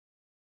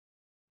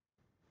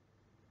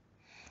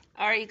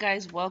All right, you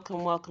guys,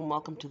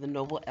 welcome to the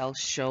Noble L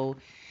Show.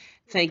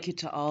 Thank you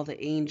to all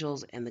the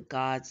angels and the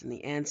gods and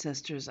the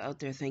ancestors out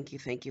there. Thank you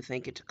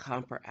to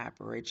Copper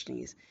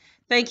Aborigines.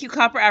 Thank you,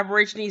 Copper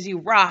Aborigines, you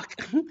rock.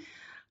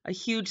 A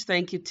huge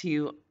thank you to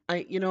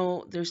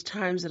you. There's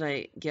times that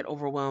I get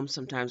overwhelmed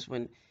sometimes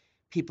when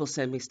people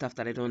send me stuff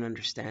that I don't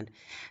understand.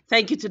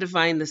 Thank you to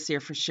Divine this year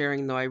for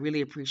sharing, though. I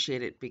really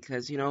appreciate it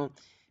because,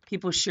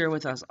 people share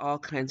with us all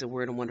kinds of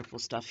weird and wonderful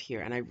stuff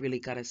here, and I really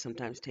got to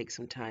sometimes take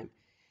some time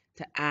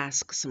to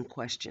ask some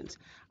questions.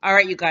 All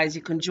right, you guys,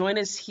 you can join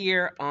us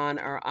here on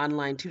our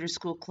online tutor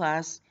school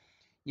class.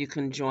 You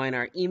can join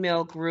our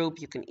email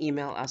group. You can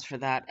email us for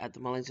that at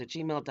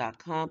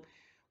themullings@gmail.com,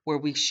 where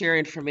we share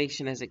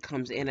information as it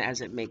comes in,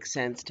 as it makes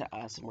sense to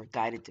us, and we're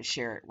guided to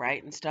share it,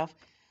 right? And stuff.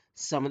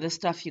 Some of the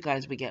stuff you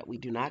guys we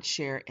do not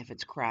share if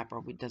it's crap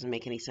or it doesn't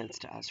make any sense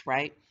to us,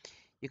 right?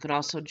 You can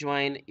also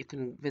join, you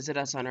can visit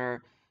us on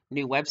our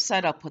new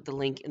website. I'll put the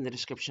link in the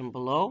description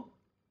below.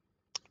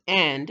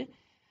 And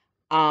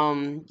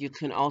you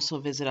can also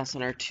visit us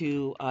on our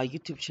two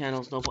YouTube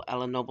channels, Noble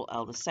L and Noble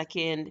L the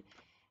Second,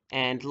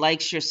 and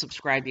like, share,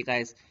 subscribe, you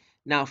guys.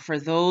 Now, for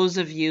those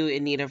of you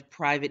in need of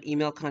private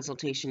email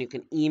consultation, you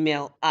can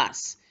email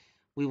us.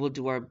 We will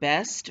do our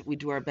best. We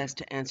do our best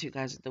to answer you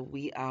guys at the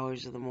wee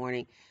hours of the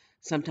morning.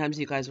 Sometimes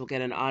you guys will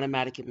get an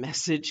automatic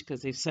message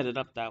because they've set it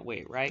up that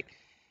way, right?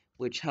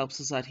 Which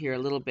helps us out here a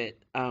little bit,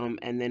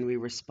 and then we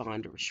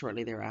respond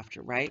shortly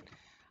thereafter, right?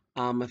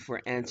 If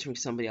we're answering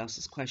somebody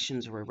else's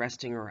questions or we're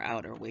resting or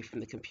out or away from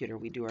the computer,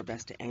 we do our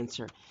best to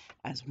answer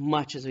as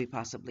much as we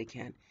possibly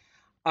can.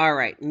 All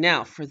right,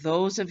 now for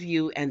those of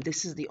you, and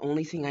this is the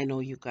only thing I know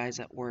you guys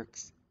that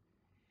works,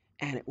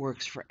 and it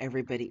works for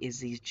everybody, is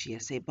these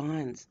GSA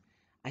bonds.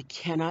 I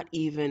cannot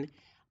even,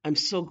 I'm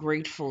so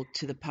grateful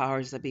to the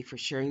powers that be for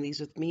sharing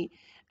these with me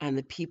and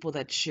the people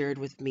that shared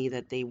with me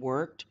that they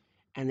worked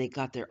and they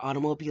got their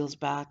automobiles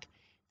back,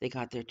 they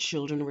got their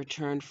children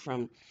returned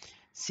from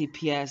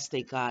CPS,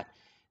 they got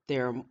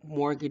their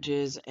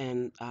mortgages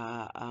and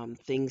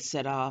things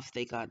set off,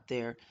 they got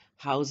their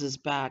houses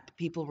back.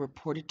 People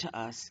reported to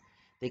us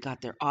they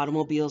got their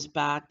automobiles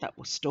back that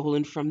was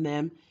stolen from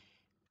them.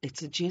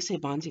 It's the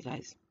GSA bonds, you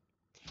guys.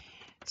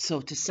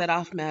 So to set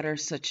off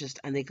matters such as,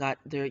 and they got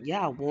their,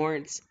 yeah,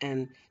 warrants,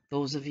 and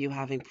those of you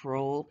having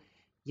parole,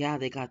 yeah,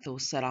 they got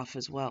those set off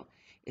as well.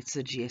 It's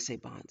the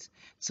GSA bonds.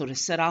 So to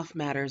set off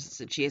matters, it's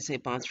the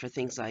GSA bonds for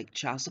things like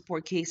child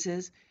support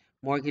cases,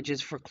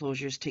 mortgages,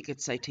 foreclosures,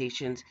 tickets,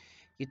 citations,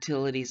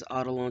 utilities,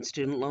 auto loans,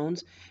 student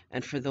loans,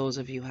 and for those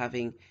of you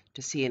having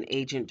to see an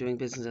agent doing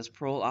business as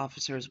parole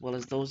officer, as well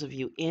as those of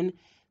you in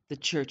the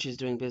churches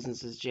doing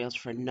business as jails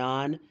for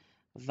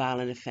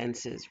non-violent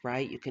offenses,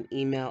 right? You can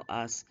email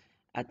us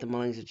at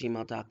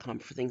themullings@gmail.com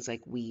for things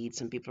like weed.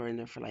 Some people are in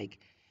there for like,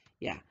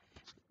 yeah,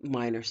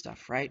 minor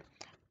stuff, right?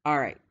 All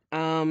right.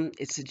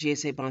 It's the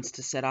GSA bonds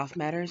to set off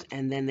matters,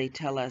 and then they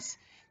tell us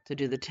to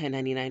do the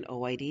 1099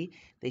 OID.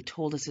 They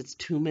told us it's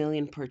 $2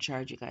 million per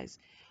charge, you guys.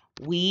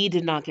 We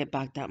did not get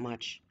back that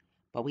much,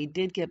 but we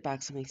did get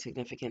back something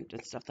significant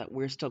and stuff that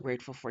we're still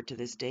grateful for to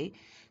this day.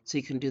 So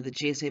you can do the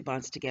GSA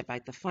bonds to get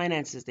back the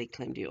finances they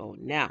claimed you owe.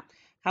 Now,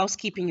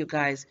 housekeeping, you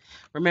guys.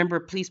 Remember,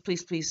 please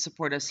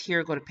support us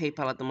here. Go to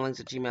PayPal at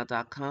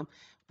themullings@gmail.com.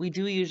 We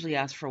do usually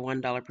ask for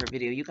 $1 per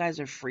video. You guys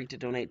are free to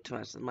donate to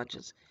us as much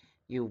as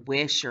you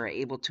wish or are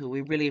able to.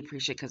 We really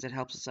appreciate it because it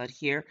helps us out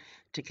here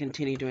to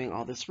continue doing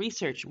all this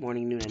research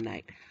morning, noon, and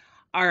night.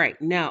 All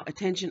right, now,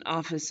 attention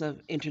Office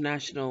of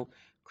International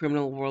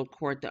Criminal World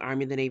Court, the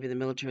Army, the Navy, the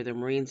military, the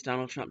Marines,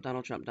 Donald Trump,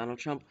 Donald Trump, Donald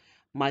Trump,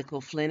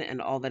 Michael Flynn,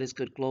 and all that is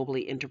good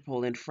globally,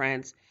 Interpol in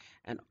France,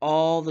 and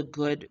all the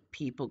good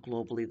people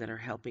globally that are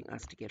helping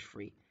us to get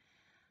free.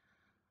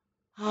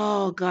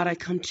 Oh, God, I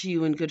come to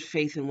you in good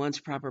faith in one's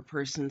proper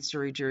person,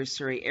 Surrey, Juris,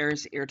 Surrey,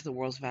 heiress, heir to the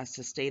world's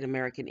vastest state,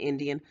 American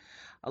Indian,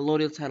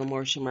 allodial title,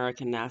 Moorish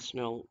American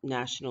national,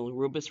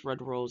 rubus,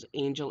 red rose,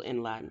 angel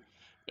in Latin,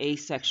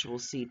 asexual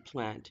seed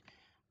plant.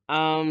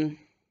 Um,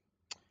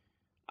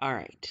 all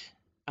right.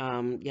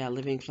 Yeah,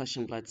 living flesh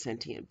and blood,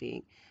 sentient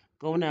being.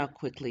 Go now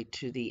quickly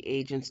to the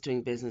agents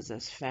doing business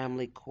as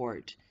family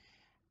court,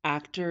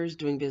 actors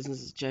doing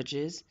business as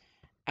judges,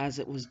 as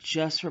it was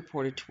just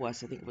reported to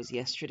us, I think it was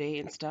yesterday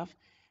and stuff,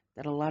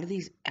 that a lot of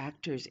these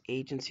actors,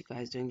 agents, you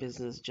guys doing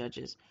business as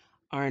judges,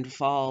 are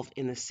involved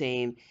in the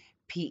same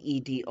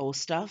PEDO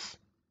stuff.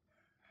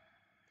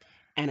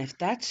 And if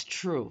that's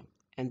true,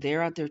 and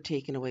they're out there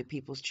taking away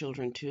people's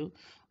children too,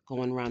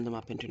 go and round them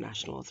up,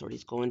 international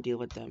authorities. Go and deal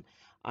with them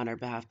on our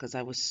behalf, because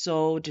I was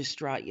so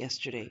distraught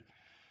yesterday.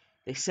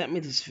 They sent me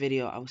this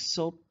video. I was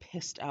so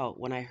pissed out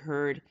when I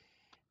heard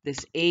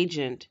this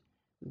agent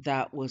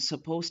that was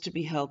supposed to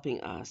be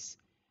helping us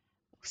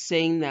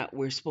saying that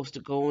we're supposed to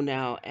go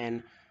now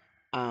and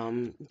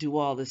do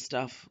all this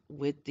stuff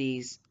with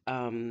these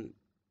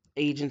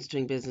agents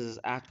doing business as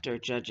actor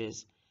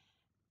judges,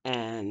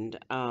 and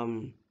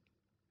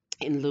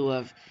in lieu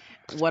of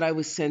what I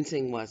was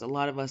sensing was a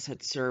lot of us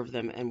had served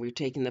them and we're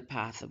taking the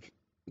path of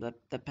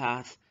the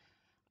path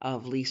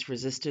of least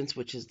resistance,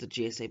 which is the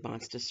GSA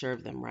bonds to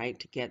serve them, right,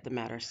 to get the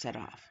matter set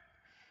off.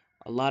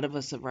 A lot of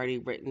us have already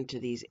written to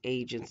these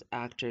agents,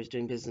 actors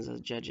doing business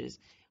as judges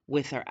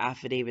with our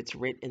affidavits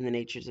writ in the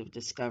natures of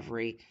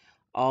discovery,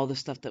 all the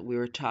stuff that we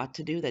were taught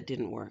to do that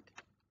didn't work,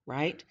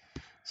 right?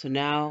 So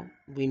now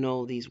we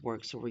know these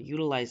work, so we're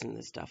utilizing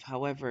this stuff.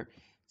 However,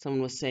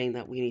 someone was saying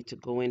that we need to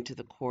go into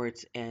the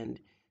courts and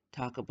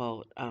talk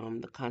about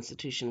the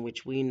Constitution,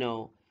 which we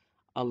know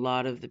a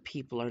lot of the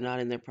people are not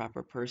in their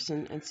proper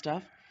person and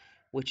stuff,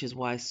 which is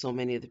why so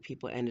many of the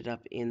people ended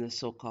up in the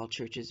so-called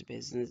churches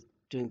business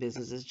doing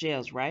business as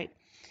jails, right?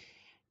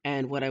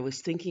 And what I was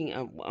thinking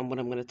of, what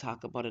I'm going to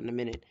talk about in a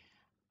minute,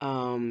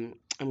 I'm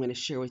going to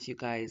share with you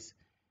guys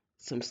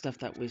some stuff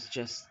that was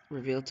just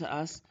revealed to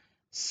us.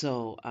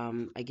 So,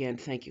 again,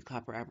 thank you,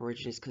 Copper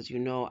Aborigines, because you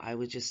know I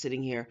was just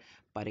sitting here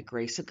by the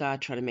grace of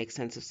God trying to make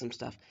sense of some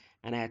stuff,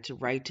 and I had to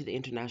write to the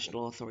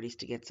international authorities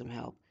to get some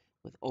help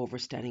with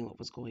understanding what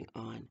was going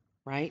on,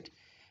 right?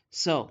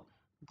 So,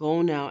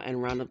 go now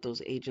and round up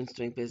those agents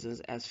doing business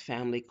as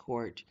family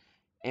court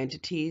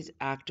entities,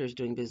 actors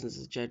doing business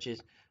as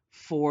judges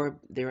for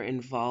their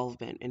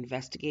involvement.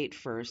 Investigate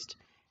first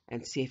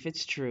and see if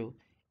it's true,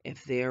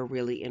 if they're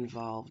really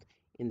involved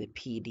in the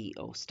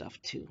PDO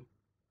stuff too.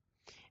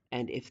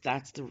 And if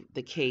that's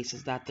the case,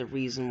 is that the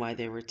reason why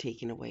they were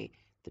taking away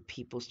the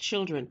people's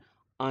children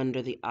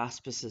under the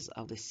auspices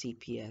of the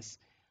CPS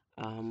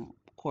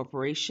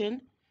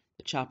corporation,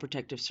 the Child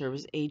Protective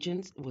Service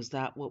agents? Was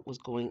that what was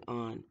going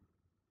on? You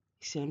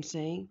see what I'm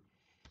saying?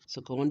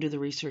 So go and do the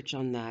research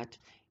on that.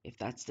 If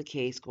that's the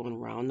case, go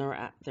and round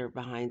their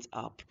behinds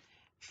up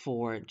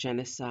for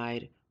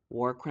genocide,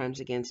 war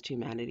crimes against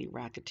humanity,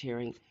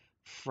 racketeering,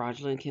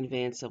 fraudulent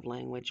conveyance of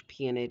language,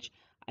 peonage,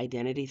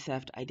 identity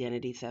theft,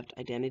 identity theft,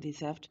 identity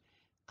theft,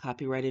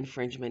 copyright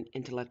infringement,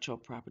 intellectual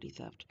property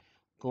theft.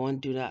 Go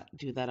and do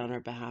that on our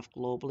behalf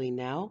globally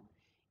now,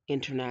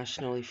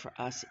 internationally for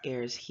us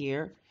heirs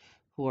here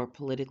who are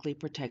politically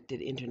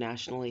protected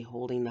internationally,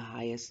 holding the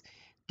highest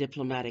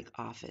diplomatic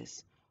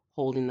office,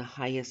 holding the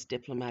highest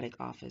diplomatic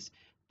office.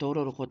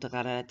 Holding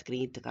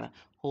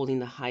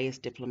the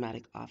highest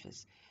diplomatic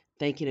office.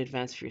 Thank you in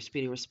advance for your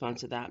speedy response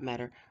to that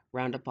matter.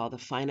 Round up all the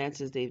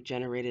finances they've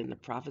generated and the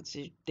profits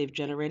they've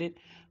generated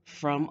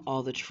from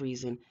all the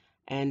treason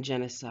and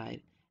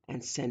genocide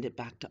and send it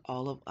back to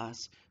all of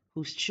us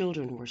whose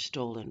children were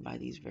stolen by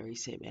these very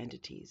same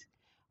entities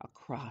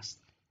across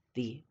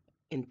the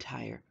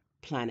entire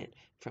planet,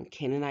 from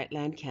Canaanite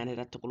land,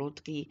 Canada,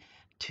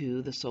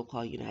 to the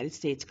so-called United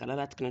States,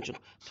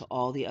 to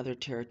all the other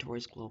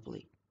territories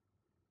globally.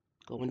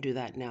 Go and do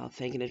that now.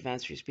 Thank in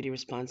advance for your speedy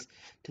response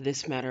to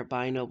this matter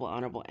by Noble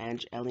Honorable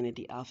Ange Elena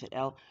D. Alpha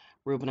L.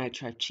 Reubenite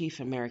Tribe Chief,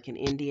 American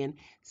Indian.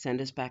 Send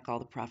us back all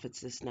the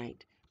profits this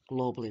night.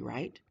 Globally,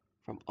 right?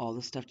 From all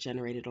the stuff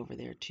generated over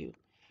there too.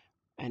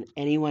 And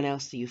anyone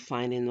else that you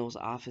find in those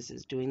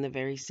offices doing the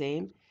very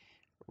same,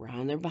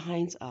 round their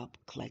behinds up,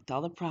 collect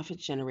all the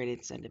profits generated,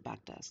 and send it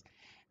back to us.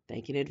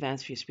 Thank you in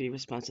advance for your speedy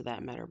response to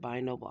that matter by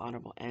Noble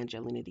Honorable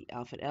Angelina D.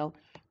 Alpha L.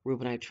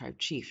 Reubenite Tribe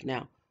Chief.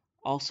 Now,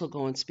 also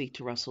go and speak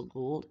to Russell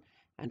Gould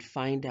and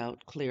find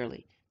out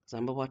clearly, because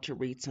I'm about to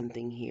read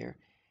something here.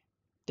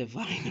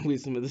 Divine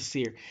Wisdom of the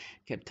Seer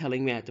kept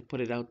telling me I had to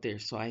put it out there,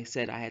 so I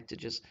said I had to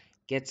just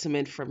get some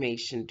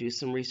information, do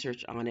some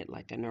research on it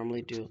like I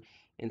normally do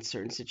in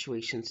certain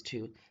situations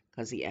too,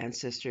 because the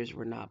ancestors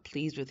were not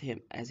pleased with him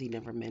as he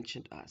never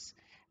mentioned us,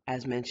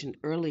 as mentioned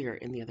earlier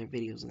in the other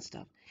videos and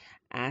stuff.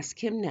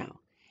 Ask him now,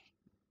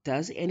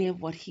 does any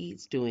of what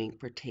he's doing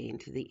pertain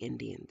to the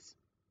Indians?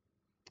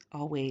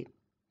 I'll wait.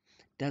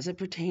 Does it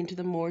pertain to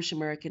the Moorish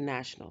American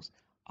nationals?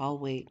 I'll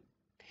wait.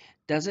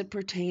 Does it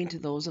pertain to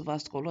those of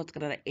us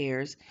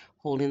heirs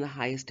holding the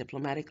highest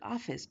diplomatic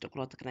office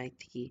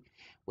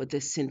with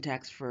the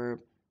syntax, verb,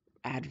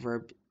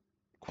 adverb,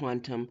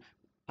 quantum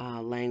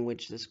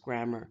language, this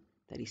grammar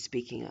that he's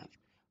speaking of?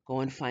 Go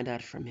and find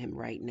out from him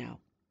right now.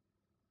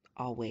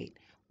 I'll wait.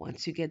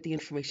 Once you get the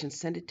information,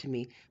 send it to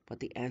me. But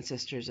the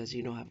ancestors, as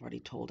you know, have already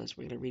told us.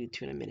 We're going to read it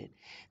to you in a minute.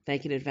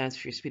 Thank you in advance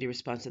for your speedy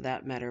response to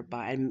that matter.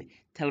 And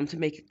tell him to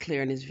make it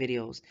clear in his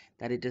videos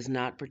that it does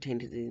not pertain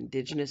to the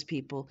indigenous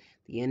people,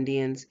 the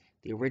Indians,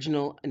 the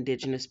original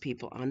indigenous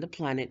people on the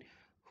planet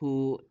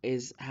who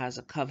has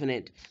a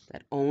covenant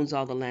that owns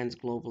all the lands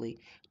globally,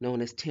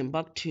 known as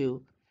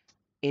Timbuktu,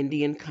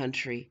 Indian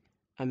country,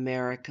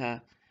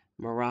 America,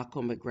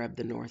 Morocco, Maghreb,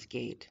 the North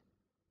Gate.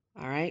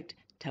 All right?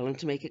 Tell him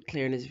to make it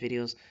clear in his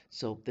videos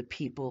so the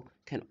people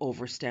can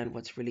understand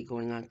what's really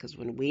going on. Because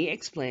when we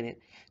explain it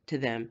to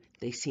them,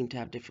 they seem to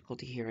have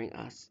difficulty hearing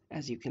us,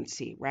 as you can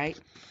see, right?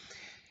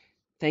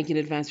 Thank you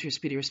in advance for your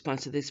speedy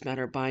response to this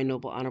matter by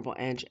Noble Honorable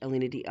Ange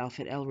Elena D.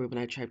 Alfred L.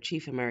 Reubenite Tribe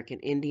Chief, American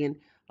Indian,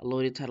 a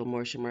loaded title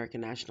Moorish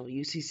American National,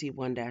 UCC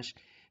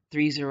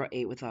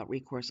 1-308 without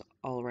recourse,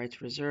 all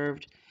rights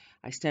reserved.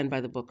 I stand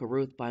by the Book of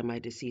Ruth by my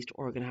deceased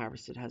organ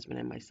harvested husband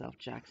and myself,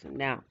 Jackson.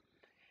 Now,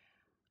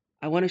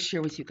 I want to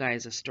share with you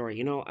guys a story.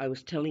 You know, I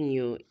was telling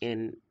you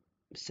in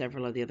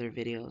several of the other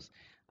videos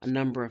a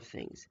number of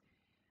things.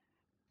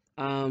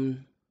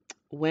 When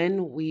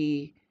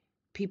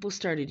people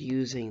started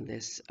using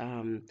this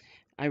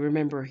I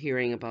remember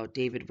hearing about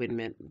David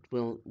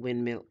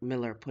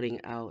Miller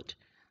putting out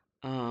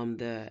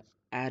the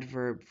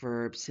adverb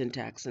verb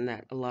syntax, and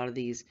that a lot of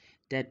these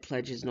debt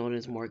pledges known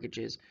as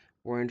mortgages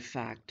were in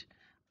fact,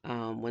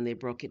 when they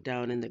broke it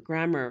down in the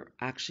grammar,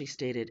 actually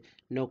stated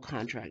no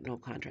contract, no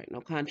contract,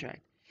 no contract.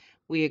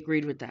 We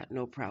agreed with that,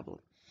 no problem.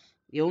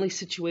 The only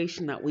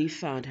situation that we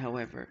found,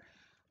 however,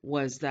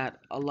 was that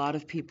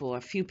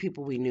a few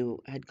people we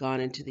knew had gone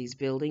into these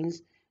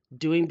buildings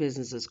doing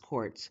business as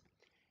courts,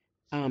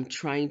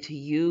 trying to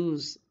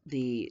use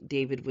the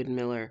David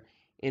Miller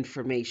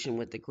information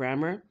with the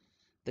grammar,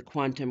 the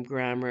quantum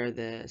grammar,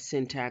 the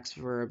syntax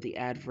verb, the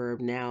adverb,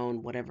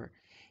 noun, whatever,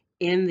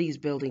 in these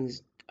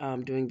buildings,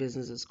 doing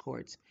business as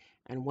courts.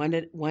 And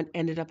what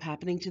ended up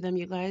happening to them,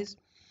 you guys?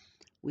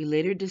 We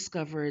later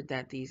discovered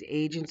that these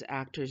agents,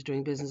 actors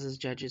doing business as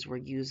judges were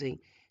using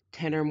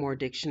 10 or more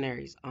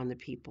dictionaries on the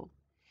people.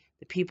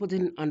 The people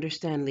didn't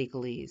understand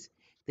legalese.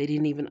 They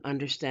didn't even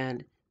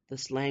understand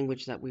this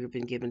language that we've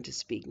been given to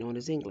speak, known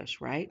as English,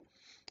 right?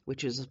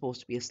 Which is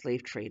supposed to be a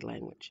slave trade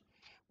language.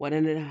 What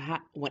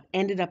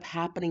ended up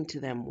happening to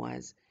them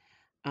was,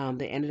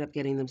 they ended up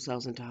getting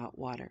themselves into hot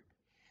water.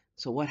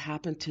 So what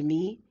happened to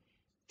me?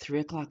 3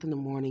 o'clock in the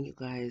morning, you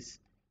guys,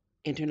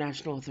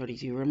 international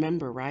authorities, you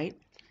remember, right?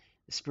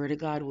 The Spirit of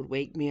God would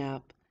wake me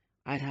up.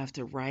 I'd have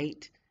to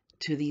write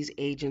to these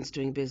agents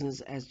doing business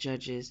as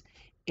judges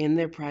in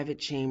their private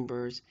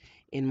chambers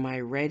in my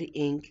red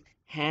ink,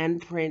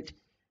 handprint,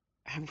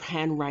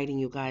 handwriting,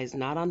 you guys,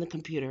 not on the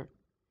computer.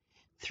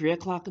 3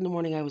 o'clock in the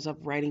morning, I was up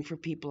writing for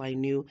people I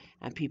knew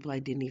and people I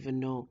didn't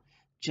even know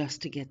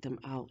just to get them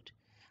out.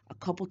 A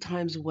couple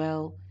times,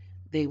 well,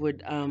 they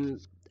would,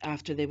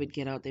 after they would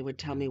get out, they would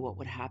tell me what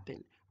would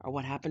happen or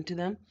what happened to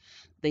them.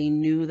 They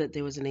knew that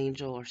there was an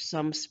angel or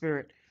some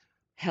spirit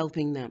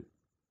helping them.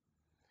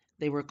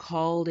 They were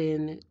called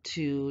in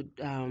to,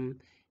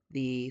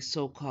 the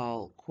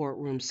so-called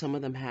courtroom. Some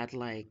of them had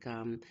like,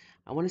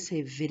 I want to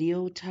say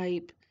video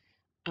type,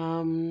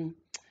 um,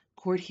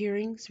 court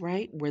hearings,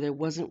 right? Where there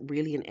wasn't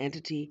really an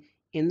entity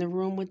in the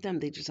room with them.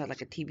 They just had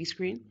like a TV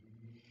screen.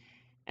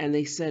 And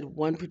they said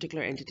one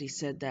particular entity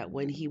said that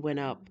when he went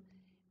up,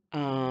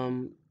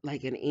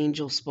 like an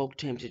angel spoke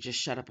to him to just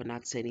shut up and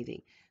not say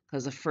anything.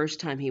 Because the first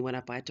time he went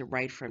up, I had to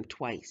write for him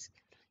twice.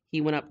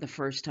 He went up the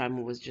first time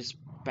and was just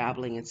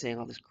babbling and saying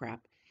all this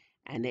crap.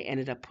 And they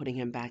ended up putting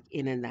him back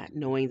in that,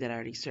 knowing that I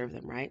already served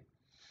them, right?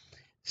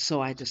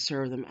 So I had to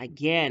serve them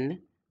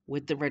again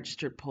with the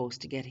registered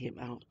post to get him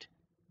out,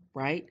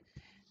 right?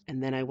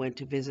 And then I went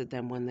to visit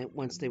them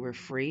once they were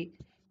free,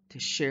 to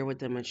share with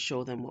them and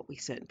show them what we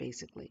sent,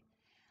 basically.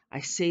 I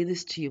say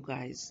this to you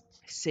guys.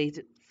 Say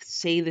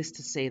this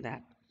to say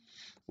that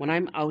when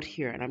I'm out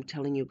here and I'm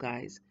telling you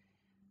guys,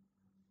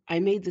 I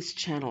made this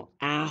channel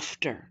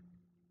after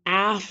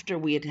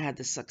we had had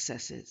the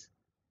successes.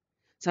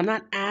 So I'm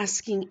not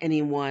asking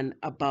anyone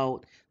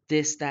about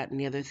this, that, and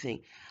the other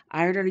thing.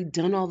 I had already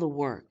done all the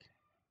work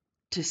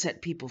to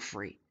set people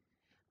free.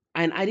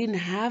 And I didn't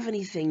have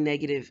anything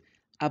negative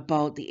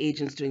about the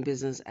agents doing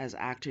business as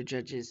actor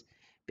judges,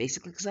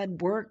 basically, because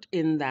I'd worked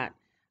in that,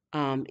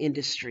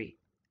 industry.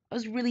 I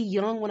was really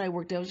young when I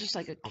worked there. I was just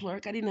like a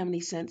clerk. I didn't have any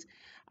sense.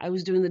 I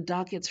was doing the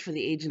dockets for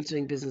the agents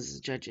doing business as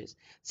judges.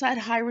 So I had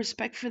high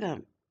respect for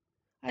them.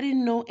 I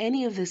didn't know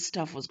any of this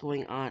stuff was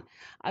going on.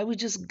 I was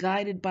just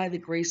guided by the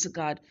grace of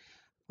God.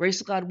 Grace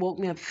of God woke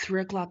me up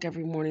 3 o'clock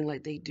every morning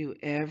like they do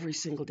every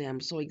single day.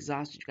 I'm so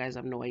exhausted, you guys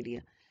have no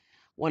idea.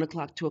 1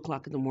 o'clock, 2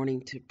 o'clock in the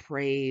morning to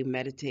pray,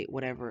 meditate,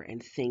 whatever,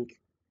 and think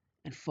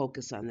and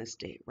focus on this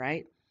day,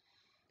 right?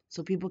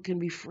 So people can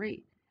be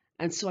free.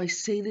 And so I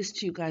say this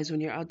to you guys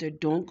when you're out there,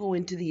 don't go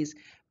into these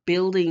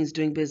buildings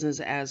doing business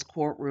as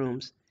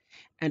courtrooms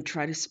and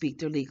try to speak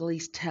their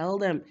legalese. Tell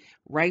them,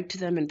 write to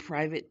them in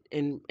private.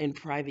 In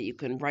private, you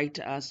can write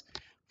to us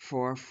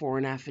for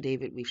an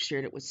affidavit. We've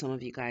shared it with some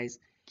of you guys.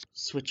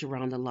 Switch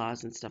around the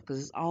laws and stuff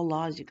because it's all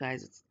laws, you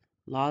guys. It's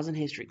laws and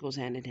history. It goes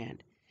hand in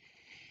hand.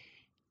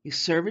 You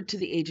serve it to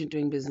the agent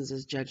doing business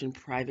as judge in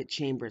private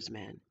chambers,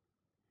 man.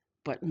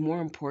 But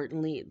more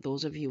importantly,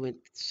 those of you in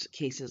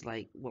cases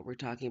like what we're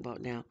talking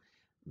about now,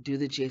 do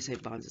the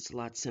GSA bonds. It's a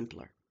lot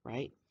simpler,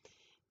 right?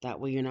 That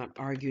way you're not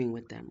arguing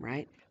with them,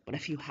 right? But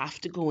if you have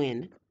to go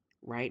in,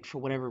 right, for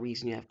whatever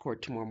reason, you have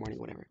court tomorrow morning,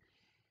 whatever,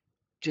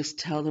 just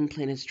tell them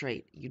plain and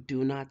straight. You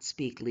do not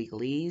speak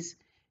legalese.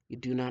 You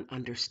do not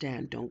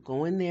understand. Don't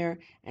go in there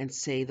and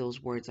say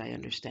those words, I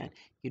understand.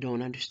 You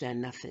don't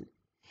understand nothing.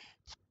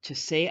 To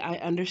say I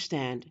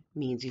understand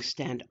means you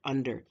stand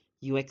under.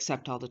 You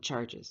accept all the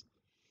charges.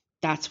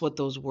 That's what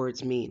those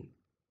words mean.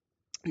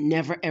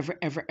 Never, ever,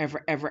 ever,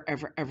 ever, ever,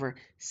 ever, ever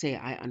say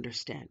I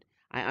understand.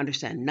 I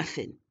understand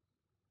nothing.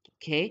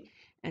 Okay?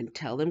 And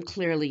tell them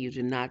clearly you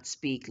do not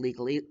speak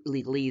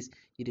legalese.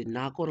 You did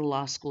not go to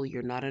law school.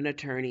 You're not an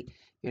attorney.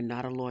 You're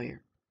not a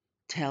lawyer.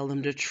 Tell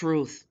them the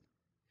truth.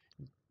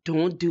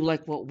 Don't do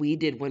like what we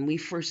did when we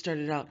first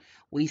started out.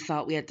 We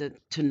thought we had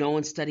to know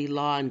and study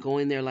law and go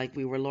in there like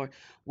we were lawyers.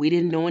 We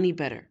didn't know any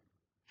better.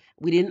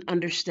 We didn't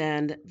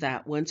understand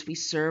that once we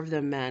served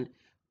them, man,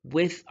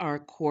 with our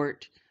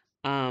court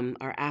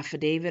our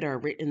affidavit, are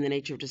written in the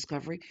nature of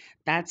discovery,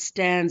 that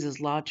stands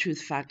as law,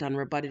 truth, fact,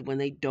 unrebutted when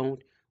they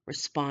don't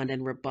respond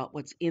and rebut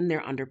what's in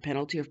there under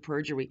penalty of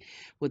perjury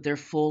with their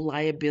full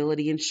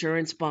liability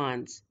insurance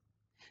bonds.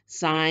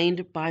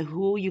 Signed by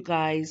who, you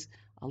guys?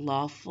 A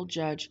lawful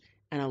judge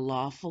and a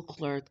lawful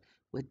clerk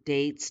with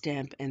date,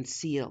 stamp, and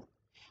seal.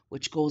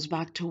 Which goes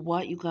back to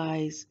what, you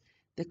guys?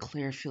 The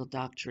Clearfield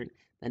Doctrine,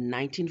 the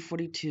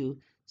 1942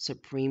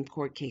 Supreme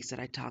Court case that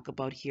I talk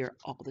about here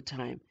all the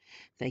time.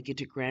 Thank you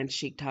to Grand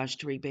Sheikh Taj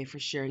Tariq for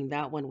sharing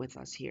that one with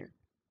us here.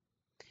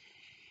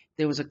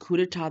 There was a coup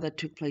d'etat that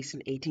took place in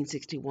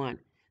 1861.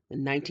 The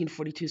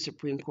 1942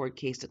 Supreme Court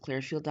case, the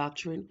Clearfield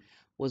Doctrine,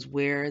 was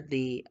where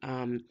the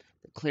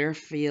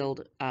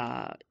Clearfield,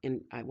 I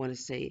want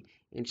to say,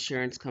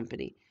 insurance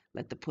company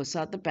let the puss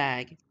out the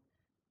bag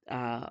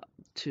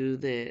to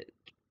the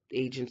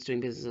agents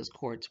doing business as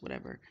courts,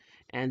 whatever,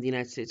 and the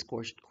United States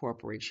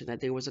Corporation, that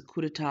there was a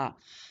coup d'etat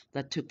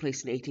that took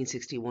place in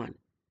 1861.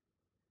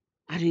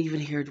 I didn't even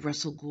hear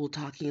Russell Gould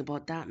talking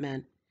about that,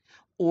 man.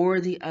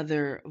 Or the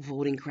other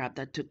voting crap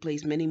that took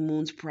place many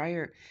moons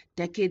prior.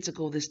 Decades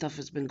ago, this stuff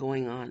has been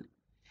going on.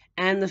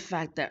 And the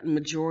fact that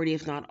majority,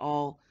 if not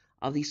all,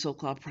 of these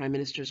so-called prime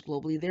ministers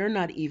globally, they're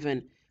not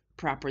even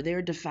proper.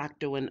 They're de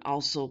facto and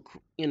also,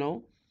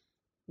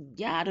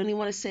 yeah, I don't even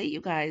want to say it,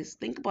 you guys.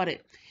 Think about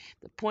it.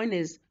 The point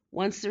is,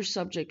 once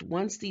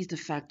these de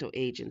facto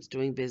agents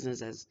doing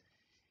business as,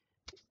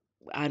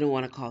 I don't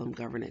want to call them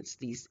governance,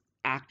 these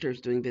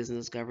actors doing business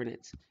as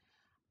governance,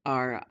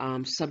 are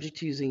subject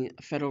to using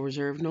Federal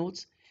Reserve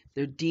notes,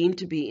 they're deemed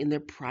to be in their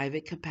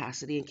private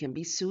capacity and can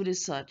be sued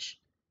as such.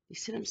 You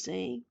see what I'm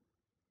saying?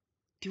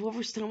 Do you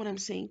understand what I'm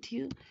saying to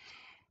you?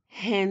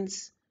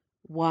 Hence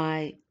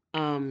why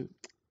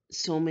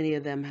so many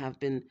of them have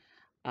been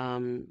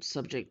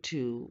subject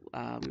to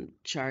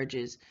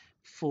charges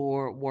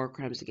for war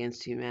crimes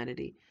against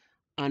humanity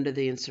under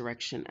the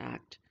Insurrection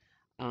Act,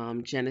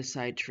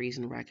 genocide,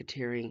 treason,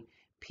 racketeering,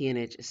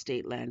 peonage,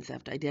 estate land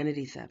theft,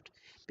 identity theft.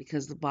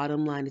 Because the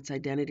bottom line, it's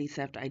identity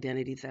theft,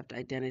 identity theft,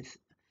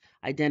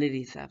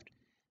 identity theft.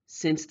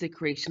 Since the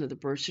creation of the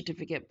birth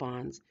certificate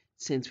bonds,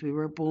 since we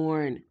were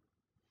born,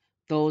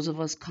 those of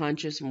us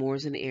conscious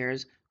Moors and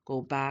heirs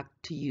go back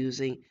to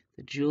using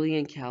the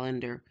Julian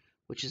calendar,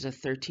 which is a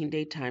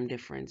 13-day time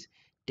difference,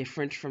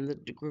 different from the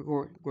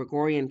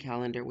Gregorian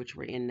calendar, which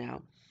we're in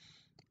now,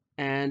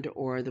 and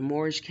or the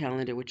Moorish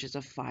calendar, which is a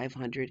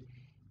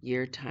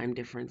 500-year time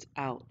difference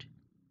out.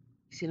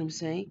 You see what I'm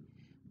saying?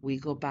 We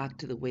go back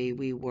to the way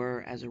we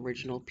were as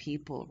original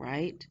people,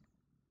 right?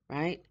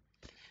 Right?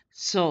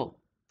 So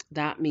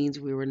that means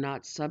we were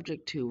not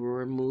subject to, we were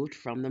removed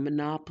from the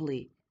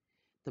monopoly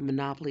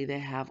they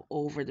have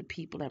over the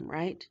people,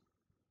 right?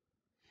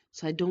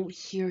 So I don't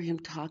hear him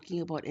talking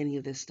about any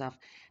of this stuff,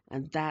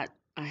 and that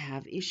I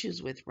have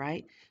issues with,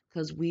 right?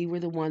 Because we were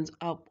the ones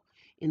up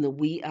in the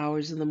wee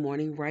hours of the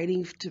morning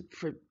writing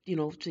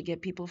to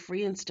get people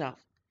free and stuff.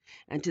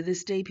 And to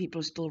this day,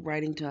 people are still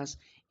writing to us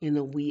in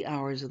the wee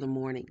hours of the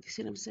morning. You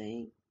see what I'm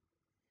saying?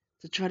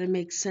 To try to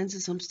make sense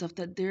of some stuff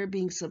that they're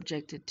being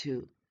subjected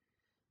to.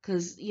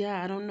 Because,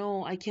 yeah, I don't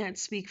know. I can't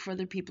speak for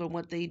other people and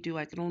what they do.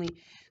 I can only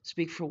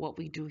speak for what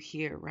we do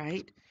here,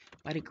 right?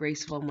 By the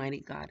grace of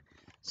Almighty God.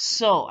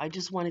 So, I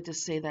just wanted to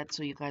say that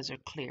so you guys are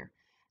clear.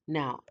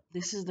 Now,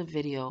 this is the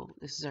video.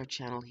 This is our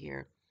channel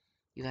here.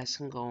 You guys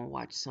can go and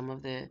watch some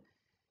of the,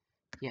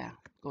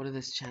 go to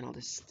this channel.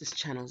 This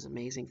channel is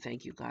amazing.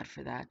 Thank you, God,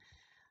 for that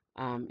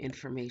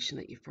information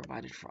that you've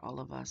provided for all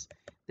of us.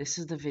 This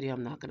is the video.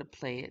 I'm not going to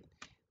play it.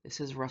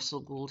 This is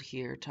Russell Gould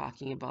here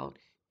talking about,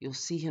 you'll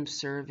see him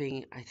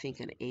serving, I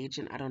think, an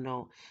agent, I don't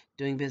know,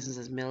 doing business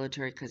as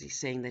military, because he's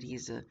saying that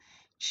he's a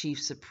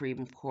Chief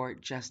Supreme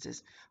Court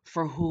Justice.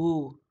 For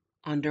who?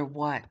 Under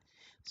what?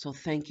 So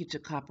thank you to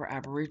Copper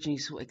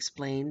Aborigines who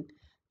explained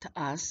to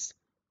us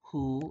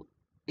who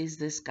is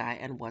this guy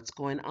and what's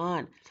going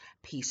on.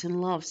 Peace and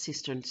love,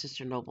 Sister and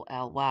Sister Noble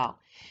L. Wow.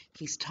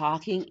 He's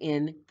talking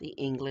in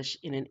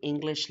an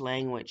English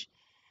language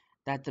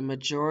that the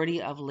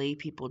majority of lay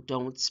people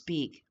don't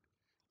speak.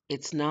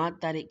 It's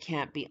not that it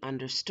can't be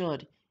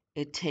understood.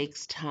 It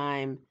takes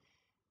time,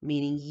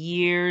 meaning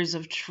years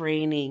of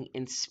training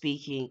in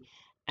speaking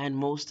and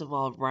most of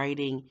all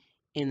writing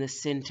in the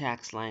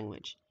syntax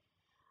language.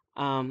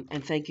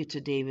 And thank you to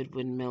David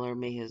Wynn Miller.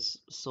 May his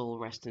soul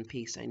rest in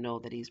peace. I know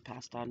that he's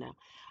passed on now.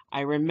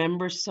 I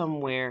remember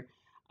somewhere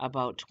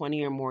about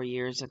 20 or more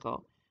years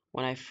ago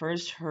when I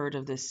first heard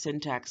of this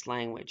syntax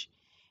language.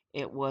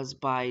 It was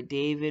by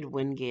David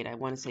Wingate. I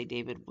want to say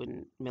David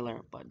Wynn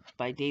Miller, but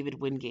by David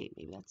Wingate.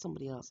 Maybe that's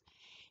somebody else.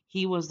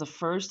 He was the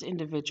first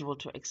individual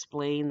to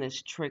explain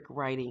this trick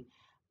writing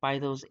by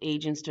those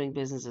agents doing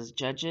business as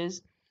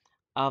judges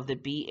of the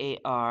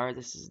BAR.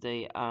 This is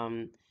the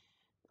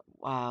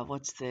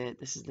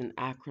this is an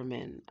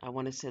acronym. I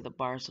want to say the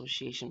Bar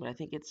Association, but I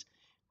think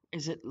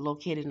is it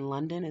located in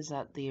London? Is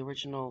that the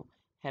original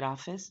head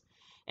office?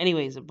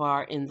 Anyways, a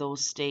bar in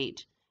those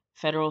state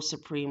federal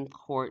Supreme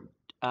Court,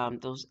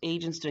 those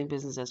agents doing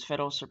business as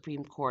federal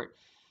Supreme Court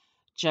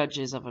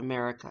judges of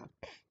America.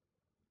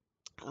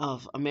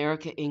 of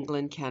America,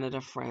 England,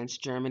 Canada, France,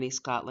 Germany,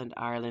 Scotland,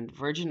 Ireland,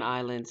 Virgin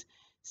Islands,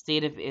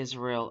 State of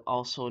Israel,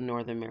 also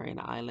Northern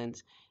Mariana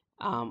Islands,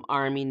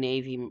 Army,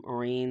 Navy,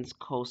 Marines,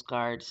 Coast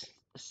Guards,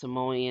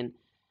 Samoan,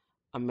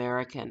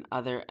 America, and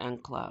other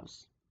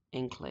enclaves.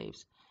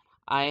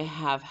 I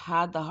have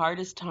had the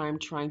hardest time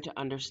trying to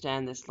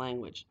understand this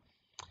language.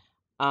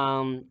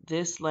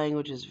 This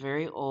language is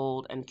very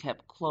old and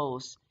kept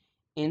close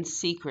in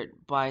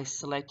secret by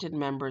selected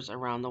members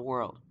around the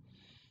world.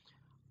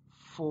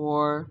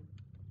 For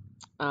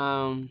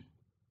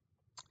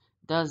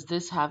Does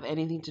this have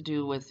anything to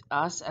do with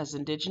us as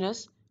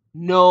indigenous?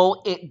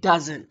 No, it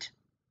doesn't.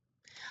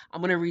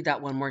 I'm going to read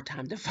that one more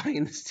time to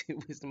find the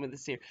wisdom of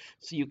this here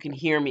so you can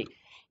hear me.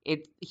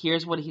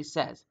 Here's what he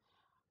says.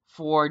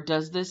 For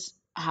does this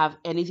have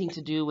anything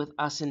to do with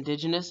us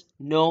indigenous?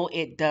 No,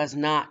 it does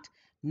not.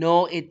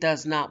 No, it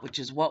does not, which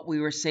is what we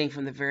were saying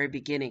from the very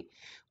beginning.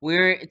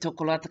 I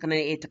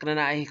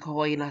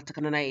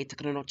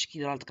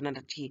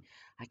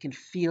can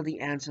feel the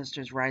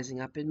ancestors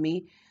rising up in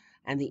me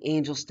and the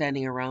angels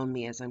standing around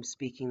me as I'm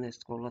speaking this.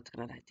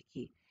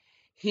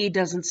 He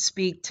doesn't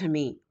speak to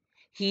me.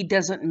 He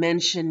doesn't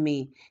mention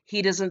me.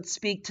 He doesn't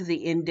speak to the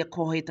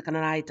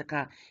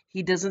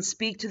He doesn't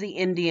speak to the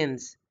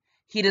Indians.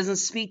 He doesn't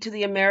speak to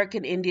the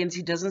American Indians.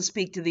 He doesn't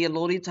speak to the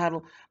Elodi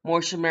title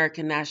Moorish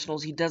American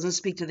nationals. He doesn't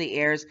speak to the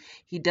heirs.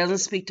 He doesn't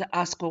speak to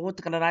us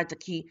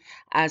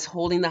as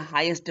holding the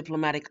highest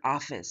diplomatic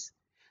office.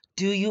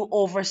 Do you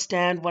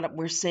understand what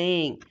we're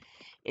saying?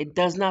 It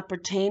does not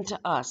pertain to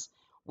us.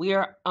 We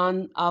are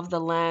of the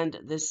land.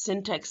 This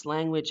syntax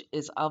language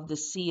is of the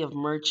sea of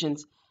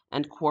merchants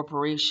and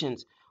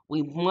corporations.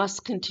 We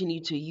must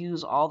continue to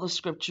use all the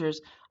scriptures,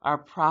 our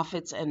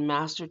prophets and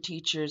master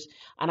teachers.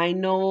 And I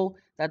know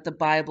that the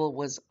Bible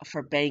was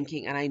for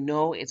banking, and I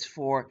know it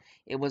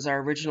was our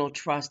original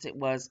trust, it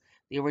was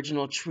the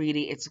original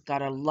treaty. It's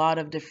got a lot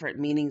of different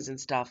meanings and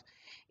stuff.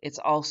 It's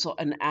also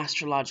an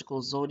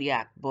astrological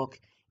zodiac book.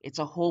 It's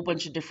a whole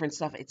bunch of different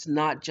stuff. It's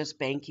not just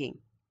banking.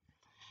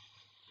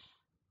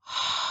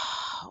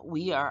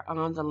 We are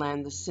on the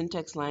land. The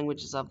syntax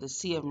languages of the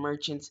sea of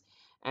merchants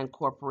and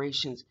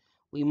corporations.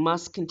 We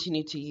must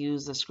continue to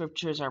use the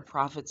scriptures our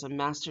prophets and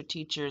master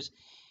teachers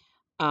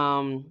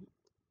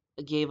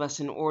gave us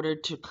in order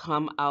to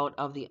come out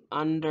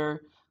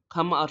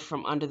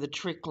from under the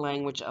trick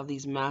language of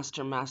these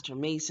master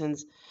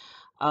masons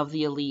of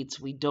the elites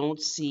we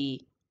don't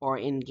see or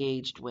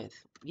engaged with.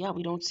 Yeah,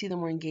 we don't see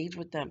them or engage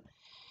with them.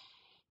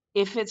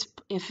 If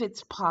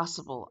it's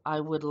possible, I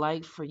would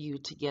like for you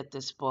to get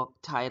this book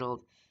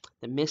titled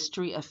The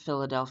Mystery of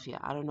Philadelphia.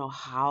 I don't know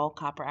how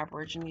Copper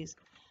Aborigines,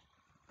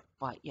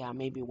 but yeah,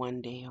 maybe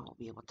one day I'll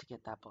be able to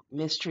get that book.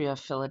 Mystery of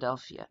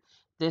Philadelphia.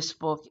 This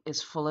book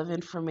is full of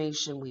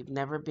information we've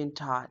never been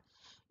taught.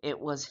 It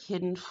was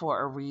hidden for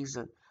a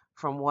reason.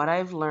 From what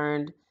I've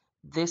learned,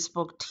 this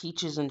book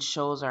teaches and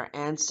shows our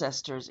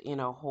ancestors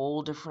in a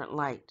whole different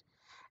light.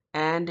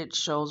 And it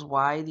shows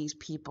why these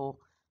people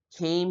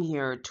came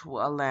here to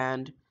a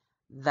land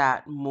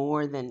that that's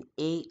more than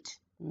 8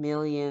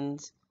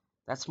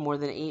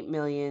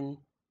 million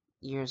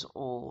years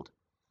old.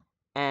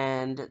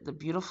 And the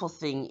beautiful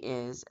thing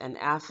is an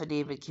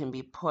affidavit can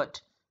be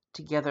put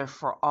together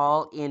for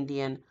all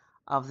Indian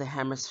of the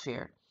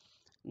hemisphere.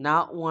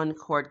 Not one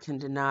court can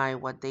deny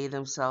what they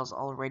themselves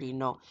already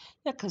know.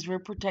 Yeah, because we're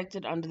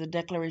protected under the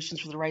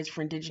Declarations for the Rights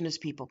for Indigenous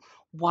People.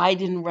 Why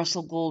didn't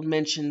Russell Gould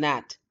mention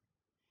that?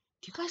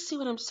 Do you guys see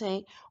what I'm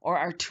saying? Or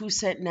our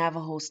 2-cent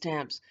Navajo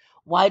stamps.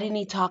 Why didn't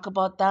he talk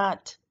about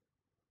that?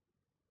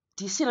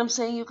 Do you see what I'm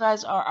saying, you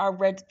guys? Are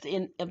red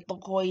in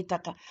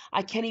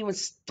I can't even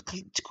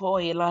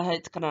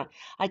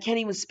I can't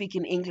even speak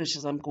in English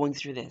as I'm going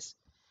through this.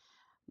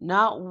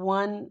 Not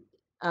one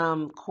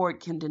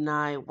court can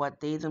deny what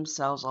they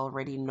themselves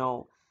already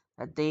know,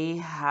 that they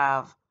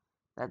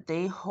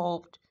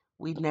hoped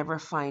we'd never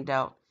find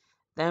out.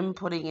 Them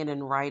putting it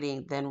in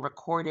writing, then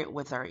record it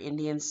with our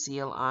Indian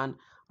seal on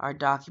our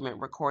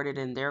document, recorded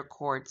in their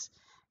courts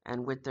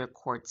and with their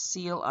court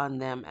seal on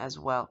them as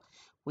well.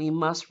 We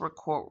must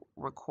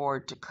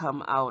record to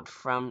come out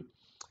from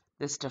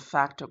this de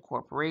facto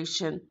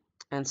corporation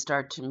and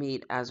start to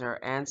meet as our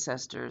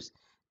ancestors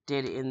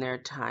did in their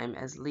time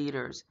as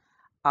leaders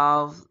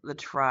of the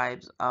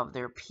tribes of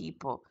their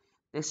people.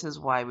 This is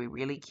why we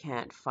really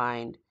can't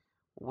find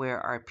where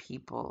our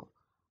people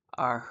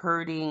are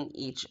hurting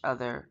each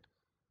other.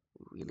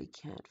 We really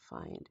can't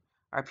find.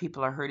 Our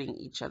people are hurting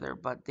each other,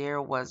 but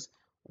there was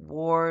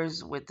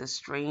wars with the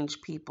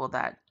strange people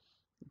that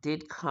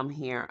did come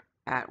here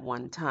at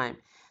one time.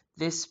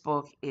 This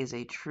book is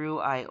a true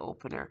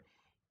eye-opener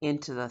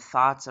into the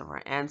thoughts of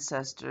our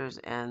ancestors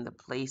and the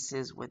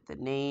places with the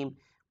name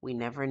we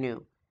never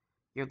knew.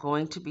 You're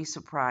going to be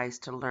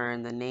surprised to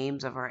learn the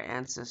names of our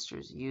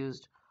ancestors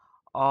used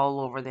all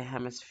over the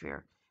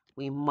hemisphere.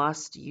 We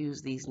must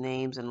use these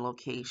names and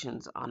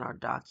locations on our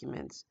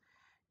documents.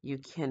 You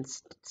can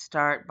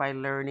start by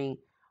learning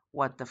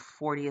what the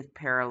 40th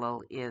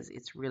parallel is.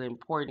 It's really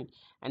important.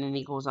 And then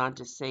he goes on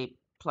to say,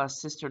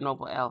 plus Sister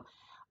Noble L,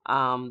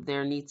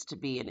 There needs to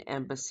be an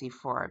embassy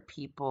for our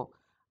people.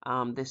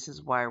 This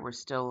is why we're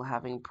still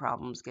having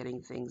problems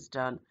getting things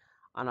done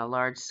on a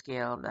large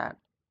scale that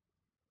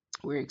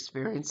we're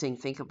experiencing.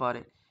 Think about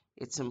it.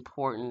 It's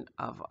important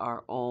of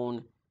our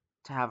own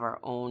to have our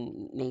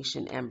own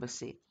nation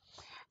embassy.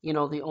 You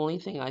know, the only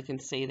thing I can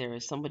say there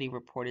is somebody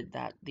reported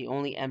that the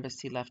only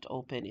embassy left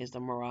open is the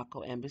Morocco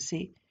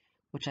embassy,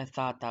 which I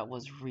thought that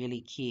was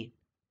really key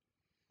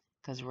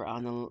because we're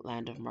on the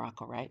land of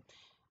Morocco, right?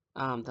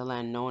 The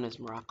land known as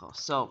Morocco.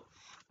 So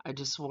I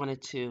just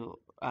wanted to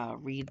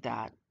read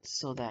that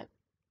so that,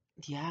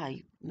 yeah,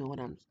 you know what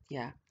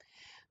yeah.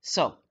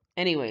 So,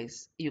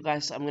 anyways, you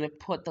guys, I'm going to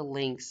put the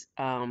links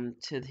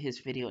to his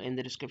video in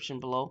the description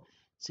below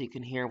so you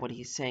can hear what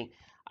he's saying.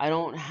 I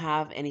don't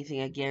have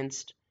anything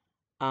against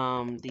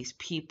these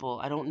people.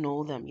 I don't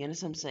know them. You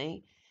understand what I'm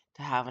saying?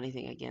 To have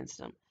anything against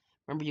them.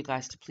 Remember, you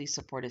guys, to please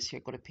support us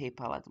here. Go to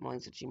PayPal at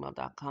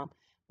themillings@gmail.com.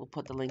 We'll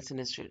put the links in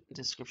the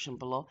description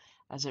below,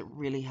 as it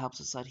really helps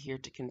us out here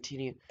to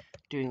continue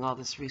doing all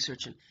this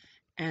research and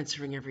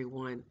answering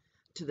everyone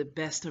to the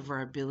best of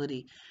our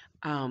ability.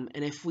 And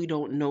if we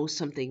don't know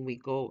something, we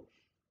go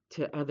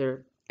to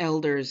other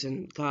elders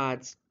and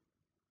gods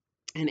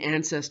and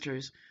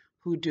ancestors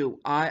who do.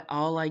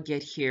 All I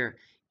get here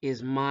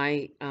is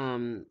my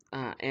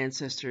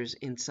ancestors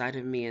inside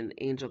of me and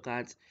angel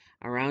gods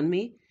around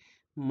me.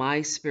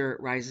 My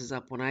spirit rises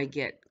up when I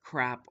get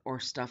crap or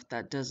stuff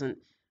that doesn't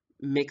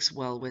mix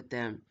well with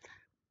them.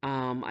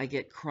 I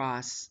get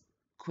cross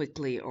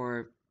quickly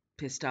or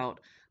pissed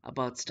out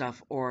about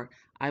stuff, or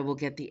I will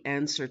get the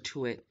answer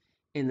to it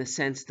in the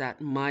sense that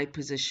my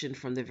position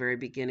from the very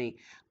beginning,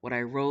 what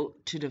I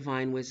wrote to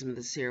Divine Wisdom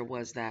this year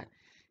was that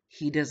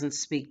he doesn't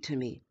speak to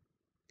me.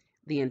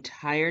 The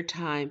entire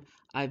time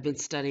I've been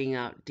studying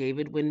out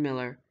David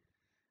Windmiller,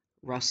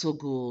 Russell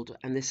Gould,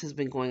 and this has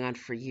been going on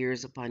for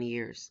years upon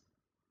years.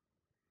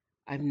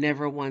 I've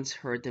never once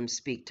heard them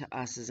speak to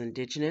us as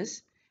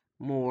Indigenous,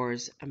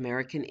 Moors,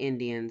 American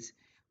Indians,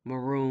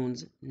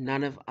 Maroons,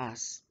 none of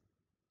us.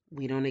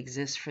 We don't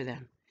exist for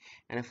them.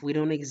 And if we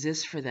don't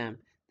exist for them,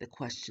 the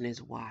question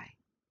is why.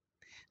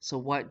 So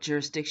what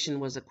jurisdiction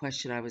was the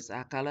question I was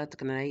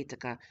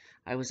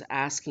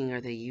asking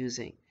are they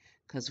using?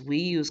 Because we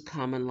use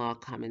common law,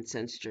 common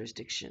sense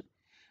jurisdiction.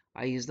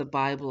 I use the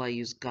Bible, I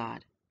use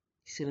God.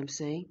 You see what I'm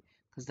saying?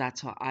 Because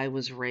that's how I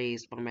was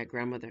raised by my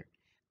grandmother.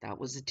 That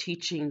was the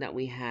teaching that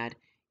we had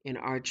in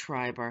our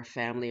tribe, our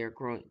family, or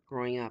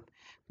growing up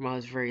when I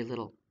was very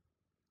little.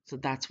 So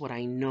that's what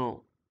I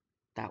know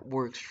that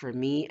works for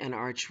me and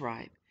our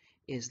tribe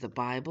is the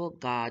Bible,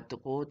 God,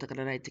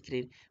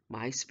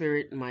 my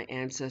spirit, my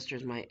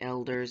ancestors, my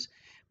elders,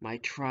 my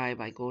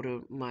tribe. I go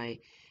to my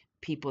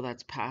people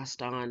that's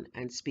passed on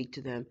and speak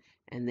to them,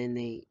 and then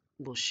they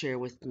will share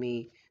with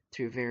me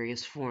through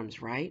various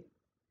forms, right?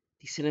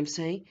 You see what I'm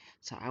saying?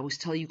 So I always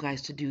tell you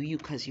guys to do you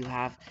because you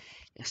have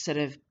a set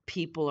of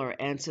people or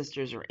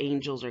ancestors or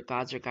angels or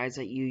gods or guides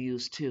that you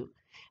use too.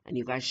 And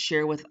you guys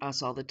share with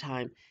us all the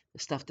time the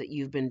stuff that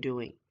you've been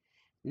doing.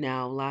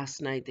 Now,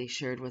 last night they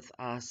shared with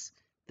us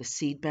the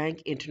seed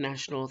bank,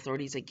 international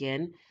authorities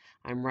again.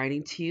 I'm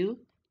writing to you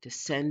to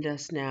send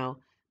us now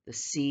the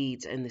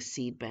seeds and the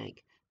seed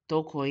bank.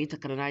 Our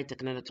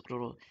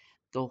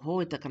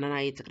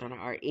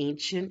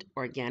ancient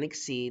organic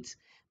seeds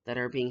that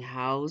are being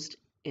housed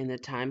in the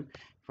time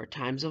for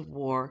times of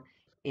war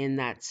in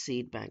that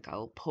seed bank.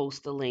 I'll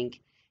post the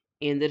link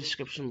in the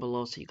description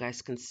below so you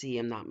guys can see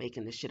I'm not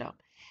making this shit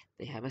up.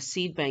 They have a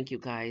seed bank, you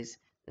guys.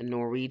 The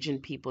Norwegian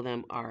people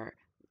them are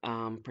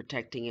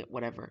protecting it,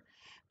 whatever.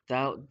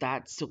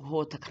 That's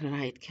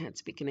I can't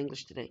speak in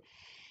English today.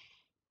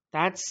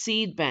 That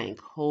seed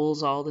bank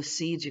holds all the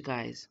seeds, you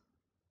guys,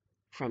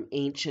 from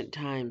ancient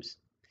times.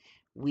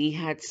 We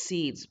had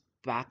seeds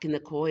back in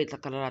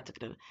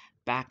the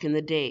back in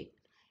the day.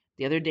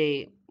 The other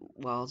day,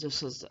 well,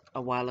 this was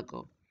a while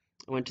ago.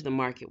 I went to the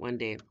market one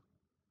day,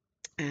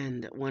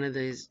 and one of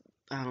these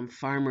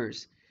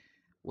farmers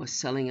was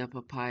selling a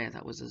papaya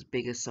that was as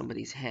big as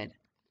somebody's head.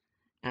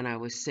 And I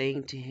was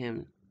saying to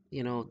him,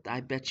 you know,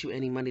 I bet you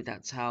any money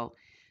that's how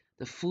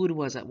the food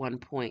was at one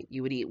point.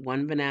 You would eat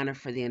one banana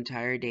for the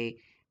entire day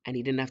and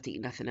you didn't have to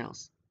eat nothing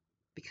else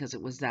because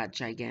it was that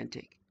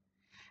gigantic.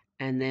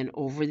 And then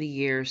over the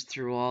years,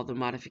 through all the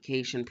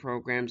modification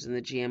programs and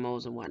the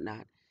GMOs and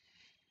whatnot,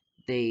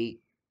 they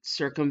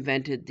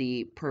circumvented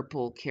the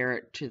purple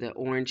carrot to the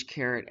orange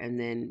carrot and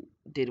then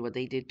did what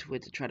they did to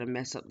it to try to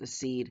mess up the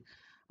seed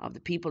of the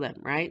people then,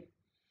 right?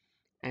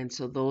 And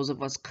so those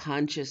of us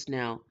conscious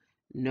now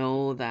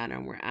know that,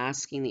 and we're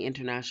asking the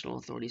international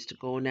authorities to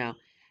go now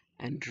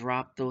and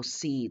drop those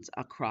seeds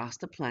across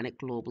the planet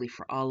globally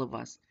for all of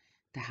us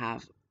to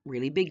have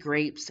really big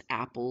grapes,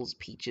 apples,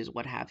 peaches,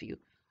 what have you,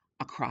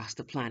 across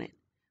the planet.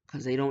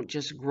 Because they don't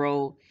just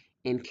grow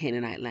in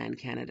Canaanite land,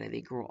 Canada.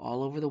 They grow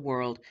all over the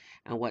world.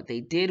 And what they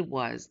did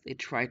was they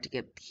tried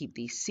to keep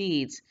these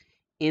seeds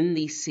in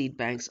these seed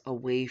banks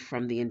away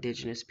from the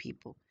indigenous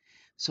people.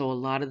 So a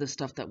lot of the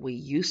stuff that we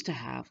used to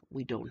have,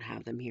 we don't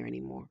have them here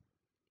anymore.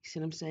 You see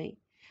what I'm saying?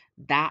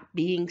 That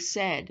being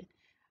said,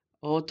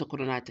 Oh,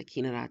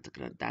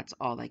 that's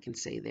all I can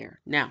say there.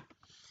 Now,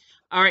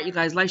 all right, you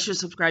guys, like, share,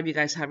 subscribe. You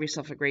guys have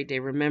yourself a great day.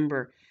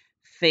 Remember,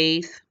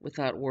 faith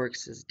without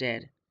works is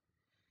dead.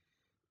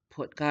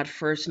 Put God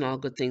first, and all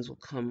good things will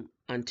come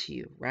unto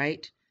you,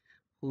 right?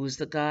 Who's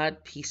the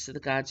God? Peace to the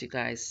gods, you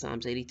guys.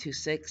 Psalms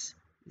 82:6.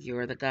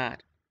 You're the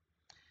God.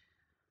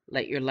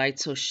 Let your light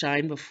so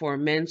shine before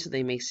men so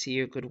they may see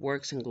your good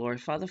works and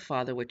glorify the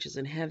Father which is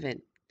in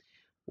heaven.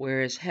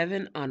 Where is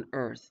heaven on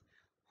earth?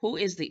 Who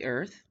is the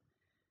earth?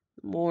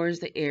 Moors,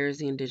 the heirs,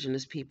 the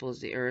indigenous peoples,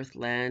 the earth,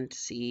 land,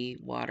 sea,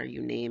 water,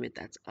 you name it.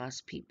 That's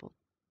us people.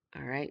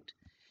 All right.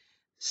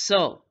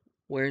 So,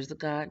 where's the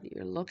God?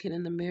 You're looking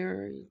in the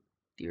mirror.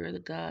 You're the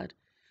God.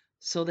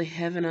 So, the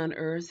heaven on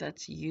earth,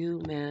 that's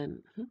you,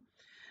 man.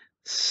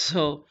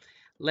 So,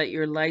 let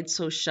your light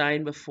so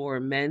shine before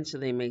men so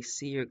they may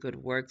see your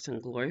good works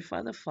and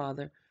glorify the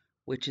Father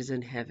which is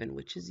in heaven,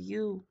 which is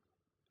you.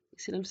 You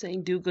see what I'm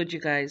saying? Do good,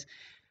 you guys.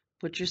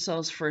 Put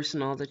yourselves first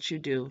in all that you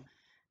do,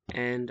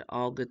 and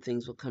all good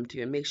things will come to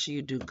you. And make sure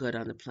you do good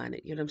on the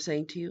planet. You know what I'm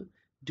saying to you?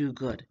 Do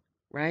good,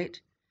 right?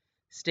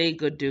 Stay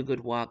good, do good,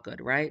 walk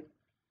good, right?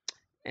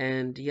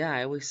 And yeah,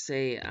 I always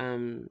say,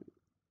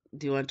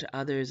 do unto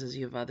others as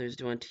you have others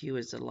do unto you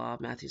is the law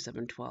of Matthew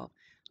 7:12.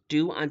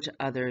 Do unto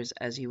others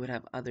as you would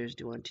have others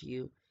do unto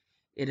you.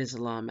 It is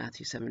the law of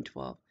Matthew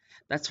 7:12.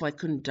 That's why I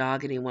couldn't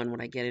dog anyone when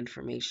I get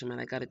information, man.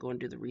 I got to go and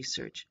do the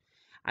research.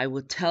 I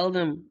will tell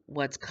them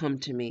what's come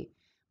to me,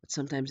 but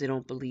sometimes they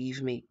don't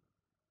believe me.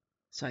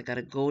 So I got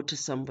to go to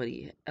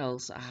somebody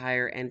else, a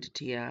higher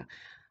entity, a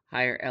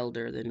higher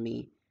elder than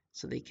me,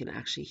 so they can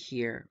actually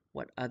hear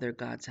what other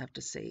gods have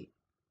to say.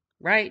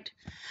 Right?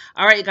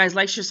 All right, you guys,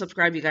 like, share,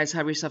 subscribe. You guys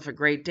have yourself a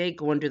great day.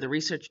 Go and do the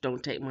research.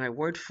 Don't take my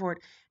word for it.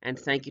 And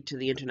thank you to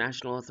the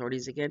international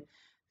authorities again.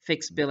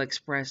 Fix Bill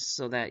Express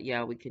so that,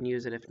 yeah, we can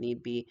use it if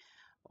need be.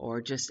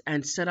 Or just,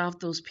 and set off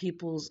those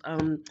people's,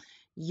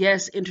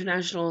 yes,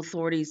 international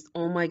authorities.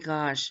 Oh my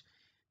gosh.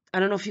 I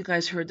don't know if you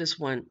guys heard this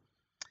one.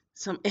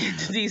 Some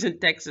entities in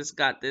Texas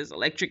got this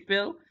electric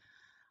bill.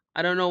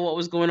 I don't know what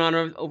was going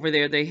on over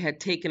there. They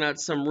had taken out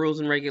some rules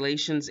and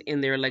regulations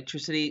in their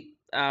electricity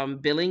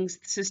billing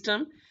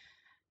system,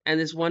 and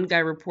this one guy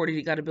reported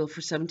he got a bill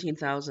for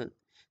 17,000.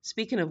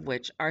 Speaking of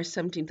which, our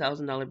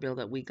 $17,000 bill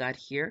that we got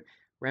here,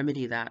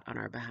 remedy that on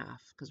our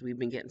behalf because we've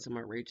been getting some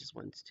outrageous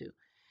ones too.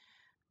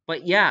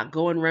 But yeah,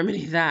 go and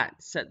remedy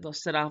that. Set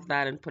off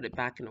that and put it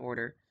back in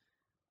order.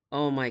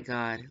 Oh my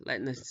God,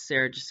 letting the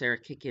Sarah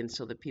kick in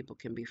so the people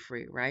can be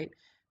free, right?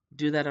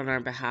 Do that on our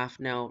behalf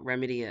now,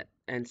 remedy it,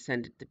 and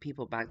send the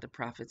people back the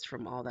profits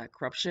from all that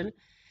corruption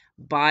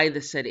by the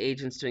said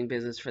agents doing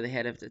business for the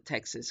head of the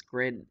Texas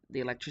grid,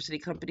 the electricity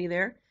company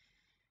there.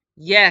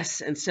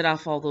 Yes, and set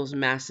off all those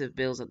massive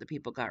bills that the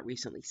people got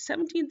recently.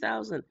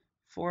 17,000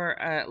 for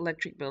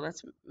electric bill.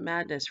 That's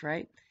madness,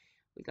 right?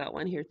 We got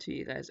one here too,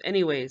 you guys.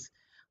 Anyways,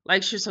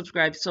 like, share,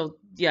 subscribe. So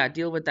yeah,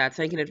 deal with that.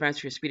 Thank you in advance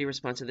for your speedy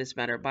response to this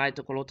matter. Bye.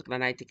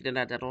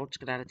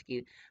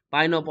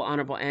 Bye, noble,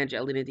 honorable Ange,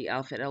 Elena the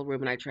Alpha, El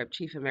Rubenite Tribe,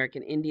 Chief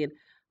American Indian,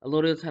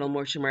 Allodial Title,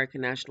 Morse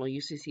American National,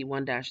 UCC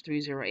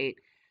 1-308,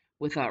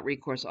 without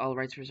recourse, all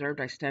rights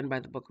reserved. I stand by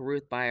the Book of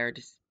Ruth, by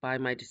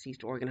my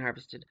deceased organ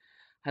harvested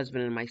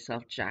husband and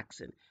myself,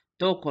 Jackson.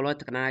 Thank you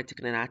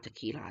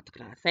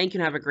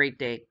and have a great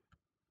day.